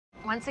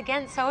once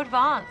again, so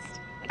advanced.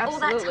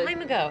 Absolutely. All that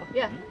time ago.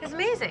 Yeah. It's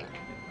amazing.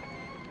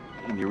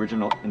 In the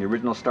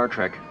original Star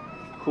Trek,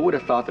 who would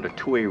have thought that a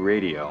two-way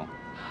radio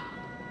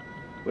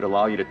would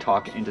allow you to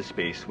talk into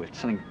space with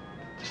something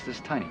just this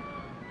tiny?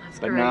 That's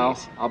But great. now,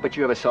 I'll bet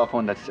you have a cell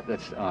phone that's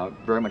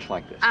very much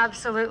like this.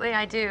 Absolutely,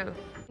 I do.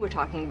 We're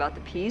talking about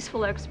the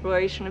peaceful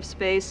exploration of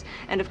space,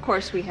 and of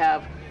course we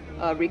have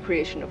a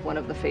recreation of one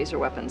of the phaser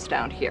weapons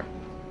down here.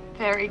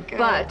 Very good.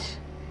 But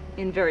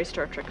in very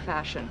Star Trek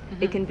fashion,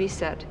 it can be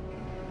set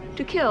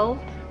to kill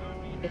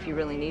if you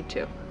really need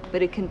to,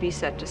 but it can be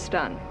set to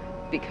stun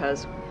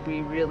because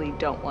we really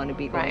don't want to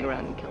be going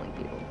around and killing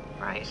people.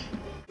 Right.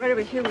 Right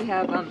over here we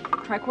have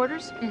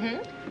tricorders.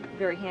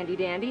 Very handy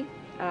dandy.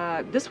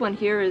 This one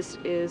here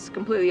is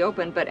completely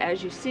open, but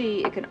as you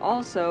see, it can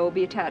also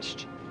be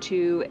attached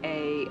to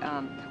a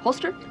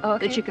holster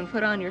that you can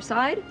put on your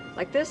side,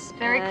 like this.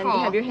 Very and cool.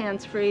 you have your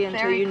hands free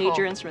until Very you need cool.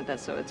 your instrument.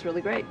 So it's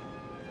really great.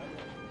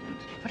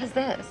 What is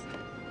this?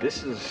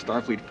 This is a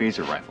Starfleet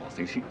phaser rifle.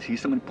 So you see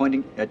someone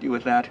pointing at you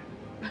with that?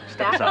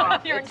 Step aside.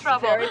 Off. You're in It's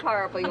trouble. very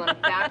powerful. You want to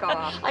back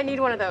off. I need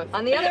one of those.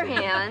 On the other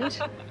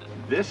hand,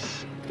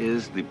 This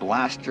is the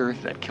blaster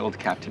that killed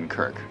Captain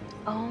Kirk.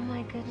 Oh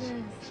my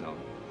goodness. So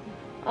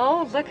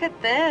Oh, look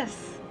at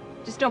this.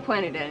 just don't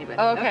point it at anybody.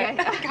 Okay.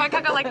 Can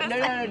I go like this? No,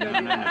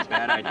 that's a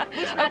bad idea.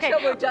 Okay.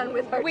 Until we're done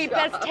with our Wait,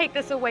 job. let's take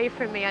this away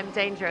from me. I'm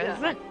dangerous.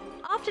 Yeah.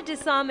 After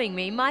disarming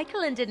me,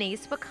 Michael and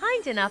Denise were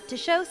kind enough to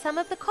show some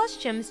of the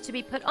costumes to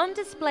be put on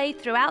display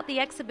throughout the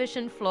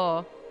exhibition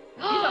floor.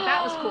 You thought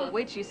that was cool.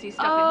 Wait till you see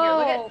stuff in here.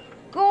 Look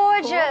at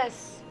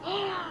Gorgeous.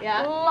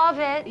 Yeah. Love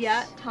it.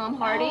 Yeah, Tom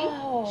Hardy,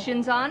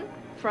 Shinzon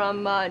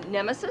from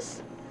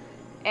Nemesis.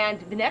 And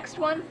the next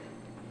one,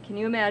 can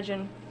you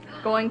imagine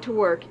going to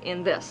work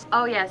in this?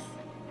 Oh, yes.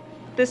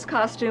 This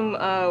costume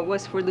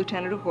was for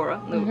Lieutenant Uhura,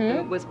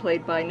 who was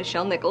played by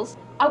Nichelle Nichols.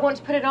 I want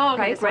to put it on.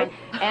 Right, this right.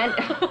 one.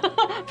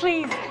 And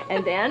Please.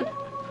 and then,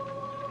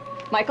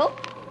 Michael.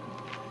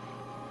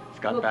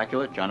 Scott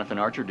Bakula, Jonathan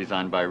Archer,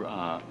 designed by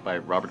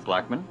Robert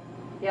Blackman.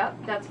 Yeah,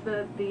 that's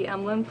the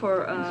emblem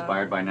for.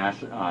 Inspired by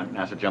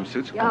NASA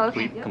jumpsuits, Yeah,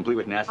 okay, complete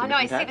with NASA. I know,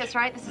 I mission see patch. this,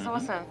 right? This is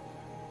awesome.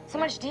 So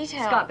much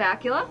detail. Scott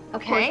Bakula, of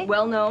Okay. course,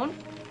 well known.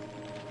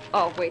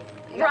 Oh wait,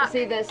 you got to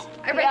see this.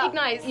 I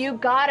recognize. You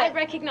got I it.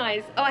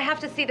 recognize. Oh, I have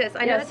to see this.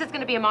 I know Yes. this is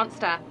going to be a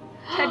monster.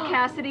 Ted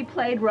Cassidy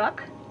played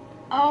Ruck.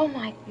 Oh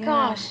my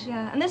gosh.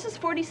 Yeah, and this is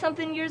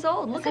 40-something years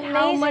old. Look That's at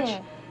how much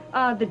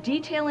amazing. the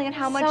detailing and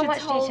how So much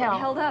it's much detail.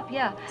 held up.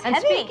 Yeah. It's And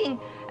heavy.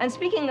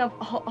 speaking of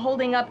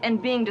holding up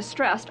and being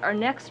distressed, our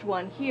next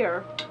one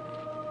here.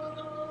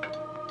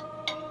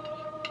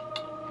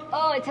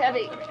 Oh, it's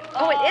heavy.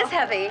 Oh, it is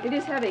heavy. It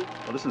is heavy.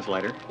 Well, this is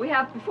lighter. We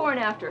have before and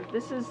after.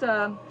 This is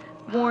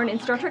worn in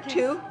Star Trek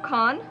II.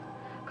 Khan.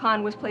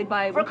 Khan was played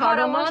by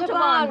Ricardo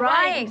Montalban,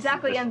 right.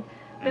 Exactly. And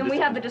then we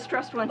have the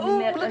distressed one who Ooh,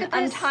 met look an at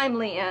this.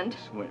 untimely end.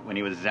 When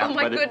he was zapped Oh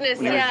my by the goodness,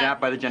 when he yeah. was zapped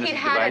by the Genesis He'd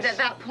had device. it at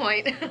that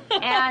point.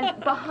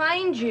 And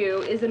behind you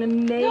is an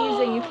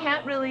amazing, you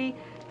can't really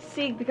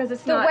see because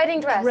it's The not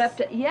wedding dress.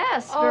 draped.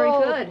 Yes, very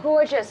good.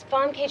 Gorgeous.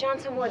 Fawn K.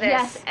 Johnson wore this.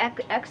 Yes,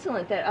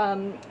 excellent. That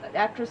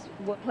actress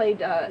played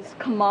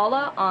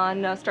Kamala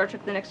on Star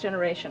Trek: The Next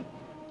Generation.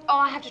 Oh,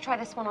 I have to try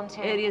this one on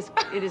too. It is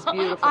beautiful.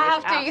 I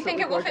It's have to. You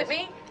think absolutely it will gorgeous. fit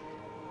me?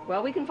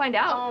 Well, we can find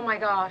out. Oh my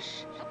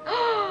gosh.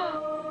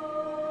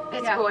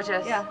 It's Yeah,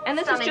 gorgeous. Yeah, and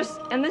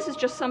Stunning. this is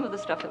just some of the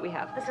stuff that we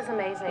have. This is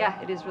amazing.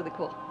 Yeah, it is really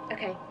cool.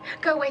 Okay.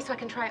 Go away so I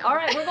can try it. All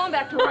right, we're going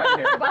back to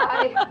work.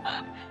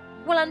 Bye.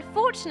 Well,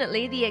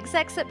 unfortunately, the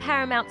execs at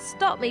Paramount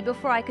stopped me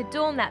before I could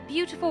don that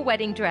beautiful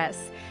wedding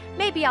dress.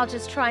 Maybe I'll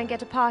just try and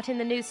get a part in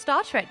the new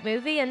Star Trek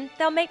movie and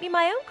they'll make me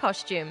my own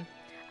costume.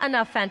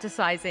 Enough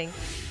fantasizing.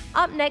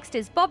 Up next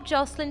is Bob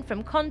Jocelyn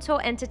from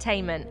Contour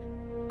Entertainment.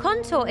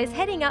 Contour is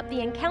heading up the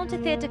Encounter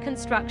Theatre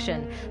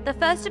construction, the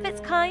first of its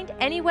kind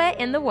anywhere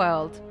in the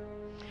world.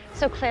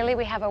 So clearly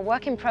we have a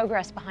work in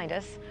progress behind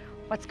us.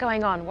 What's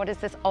going on? What is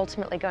this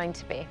ultimately going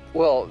to be?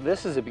 Well,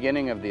 this is the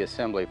beginning of the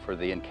assembly for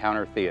the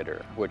Encounter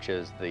Theater, which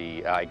is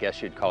the, I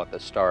guess you'd call it the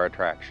star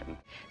attraction.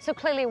 So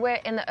clearly we're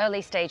in the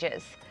early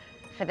stages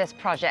for this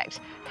project.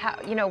 How,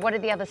 what are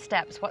the other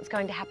steps? What's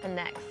going to happen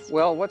next?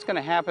 Well, what's going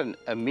to happen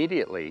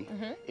immediately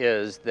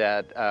is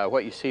that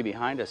what you see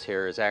behind us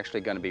here is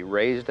actually going to be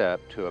raised up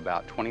to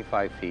about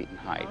 25 feet in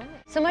height.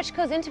 So much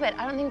goes into it.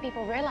 I don't think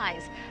people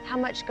realize how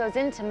much goes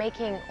into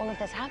making all of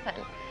this happen.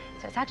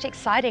 So it's actually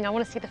exciting. I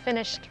want to see the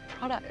finished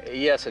product.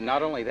 Yes, and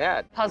not only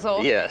that.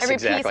 Puzzle. Yes, Every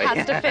exactly. piece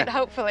has to fit,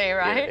 hopefully,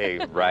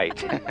 right? Right.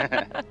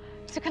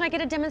 So can I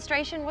get a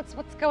demonstration? What's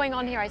going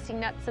on here? I see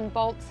nuts and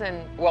bolts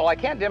and... Well, I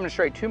can't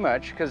demonstrate too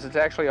much because it's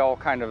actually all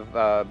kind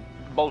of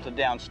bolted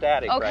down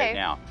static right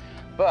now.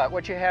 But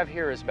what you have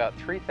here is about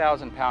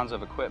 3,000 pounds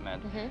of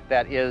equipment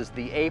that is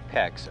the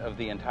apex of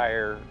the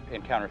entire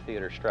Encounter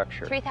Theater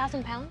structure.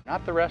 3,000 pounds?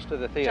 Not the rest of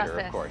the theater, Just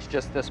this. of course,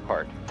 just this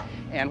part.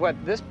 And what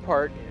this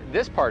part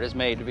is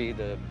made to be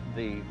the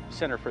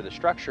center for the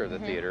structure of the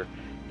theater.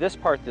 This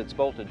part that's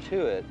bolted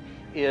to it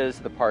is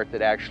the part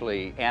that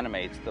actually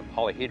animates the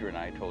polyhedron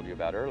I told you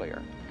about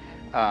earlier.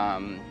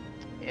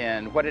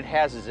 And what it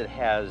has is it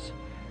has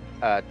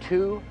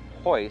two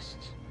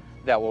hoists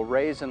that will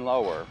raise and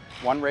lower.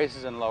 One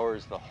raises and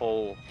lowers the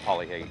whole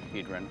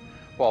polyhedron,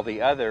 while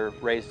the other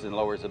raises and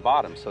lowers the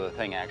bottom, so the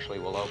thing actually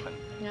will open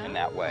in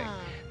that way.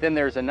 Then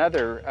there's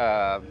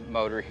another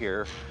motor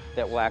here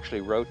that will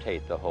actually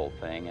rotate the whole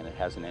thing, and it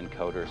has an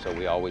encoder, so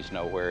we always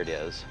know where it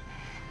is.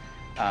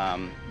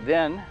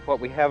 Then what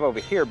we have over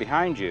here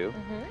behind you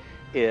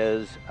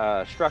is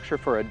a structure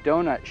for a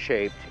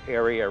donut-shaped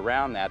area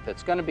around that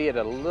that's going to be at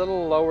a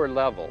little lower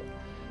level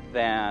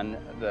than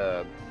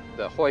the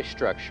hoist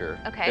structure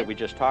that we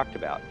just talked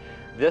about.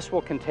 This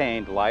will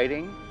contain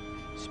lighting,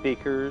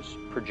 speakers,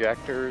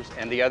 projectors,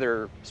 and the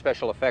other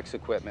special effects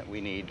equipment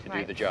we need to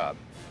do the job.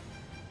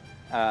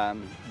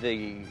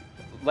 The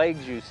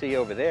legs you see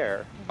over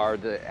there are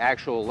the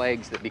actual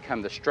legs that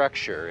become the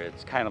structure.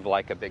 It's kind of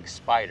like a big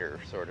spider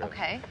sort of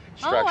structure.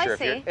 Oh, I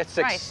see.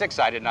 It's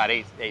six-sided, not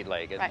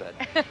eight-legged,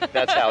 but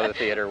that's how the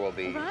theater will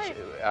be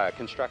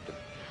constructed.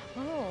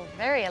 Oh,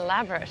 very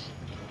elaborate.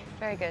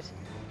 Very good.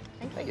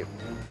 Thank you.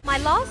 My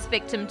last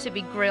victim to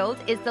be grilled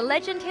is the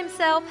legend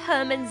himself,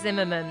 Herman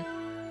Zimmerman.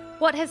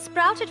 What has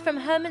sprouted from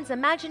Herman's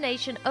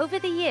imagination over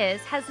the years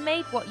has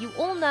made what you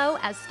all know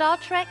as Star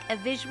Trek a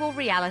visual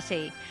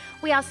reality.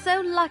 We are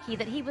so lucky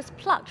that he was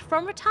plucked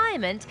from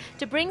retirement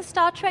to bring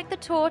Star Trek the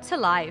Tour to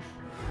life.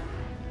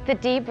 The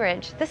D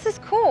Bridge. This is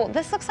cool.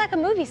 This looks like a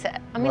movie set.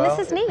 I mean, this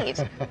is neat.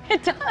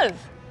 It does.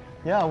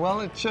 Yeah,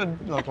 well, it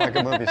should look like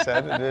a movie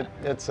set.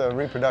 It's a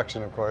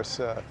reproduction, of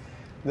course.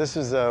 This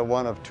is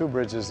one of two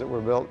bridges that were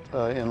built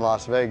in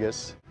Las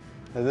Vegas.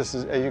 This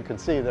is, as you can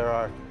see, there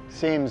are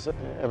seams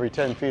every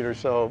 10 feet or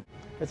so.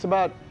 It's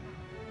about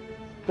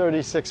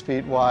 36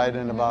 feet wide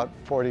and about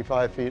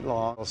 45 feet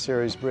long. A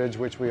series bridge,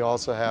 which we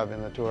also have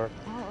in the tour,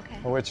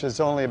 which is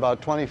only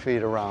about 20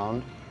 feet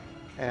around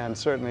and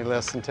certainly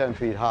less than 10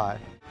 feet high.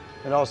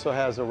 It also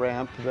has a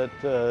ramp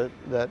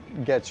that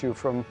gets you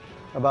from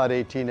about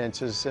 18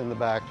 inches in the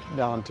back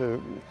down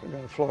to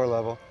floor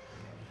level.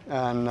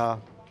 And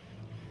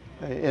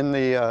in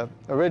the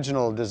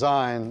original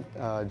design,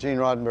 Gene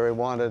Roddenberry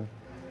wanted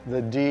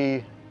the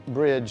D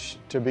bridge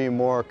to be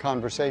more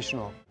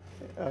conversational.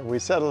 We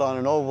settled on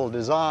an oval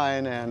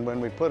design, and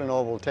when we put an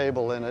oval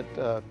table in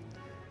it,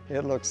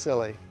 it looked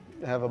silly.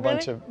 Have a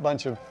bunch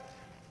of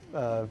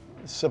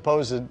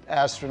supposed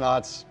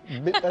astronauts,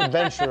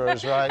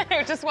 adventurers, right?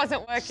 It just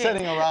wasn't working.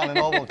 Sitting around an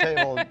oval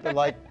table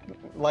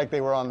like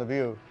they were on The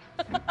View.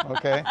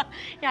 Okay?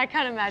 Yeah, I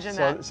can't imagine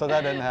that. So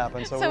that didn't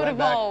happen. So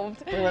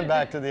we went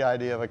back to the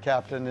idea of a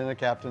captain in a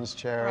captain's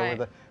chair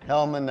with a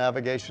helm and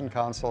navigation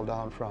console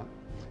down front.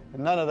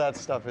 And none of that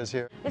stuff is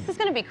here. This is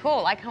going to be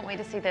cool. I can't wait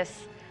to see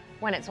this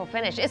when it's all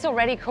finished. It's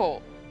already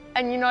cool.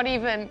 And you're not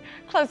even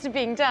close to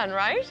being done,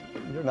 right?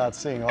 You're not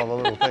seeing all the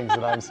little things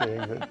that I'm seeing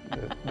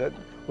that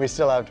we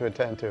still have to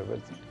attend to. But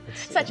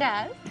such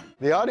as?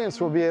 The audience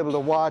will be able to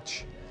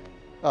watch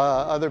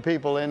other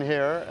people in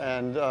here,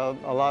 and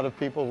a lot of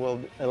people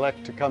will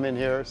elect to come in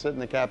here, sit in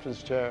the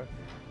captain's chair,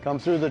 come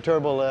through the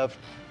turbo lift,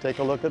 take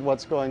a look at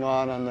what's going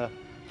on the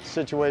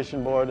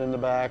situation board in the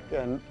back,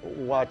 and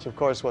watch, of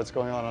course, what's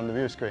going on the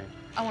view screen.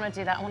 I want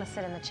to do that. I want to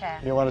sit in the chair.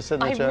 You want to sit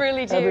in the chair? I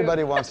really do.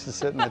 Everybody wants to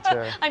sit in the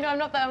chair. I know, I'm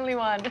not the only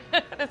one.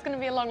 There's going to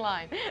be a long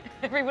line.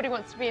 Everybody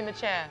wants to be in the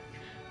chair.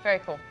 Very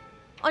cool.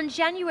 On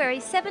January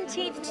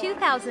 17th,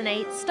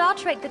 2008, Star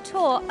Trek The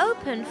Tour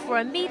opened for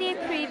a media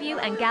preview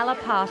and gala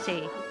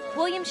party.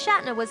 William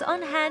Shatner was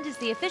on hand as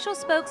the official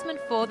spokesman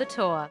for the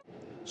tour.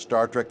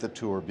 Star Trek The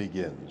Tour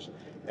begins,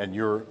 and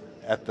you're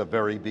at the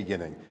very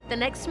beginning. The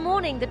next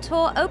morning, the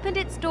tour opened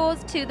its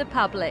doors to the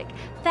public.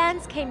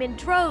 Fans came in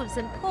droves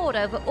and poured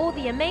over all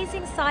the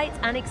amazing sights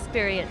and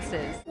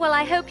experiences. Well,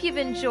 I hope you've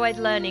enjoyed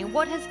learning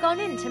what has gone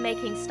into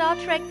making Star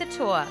Trek The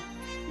Tour.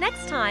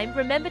 Next time,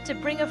 remember to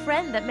bring a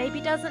friend that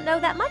maybe doesn't know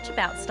that much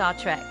about Star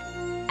Trek.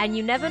 And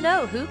you never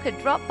know who could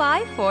drop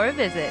by for a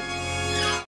visit.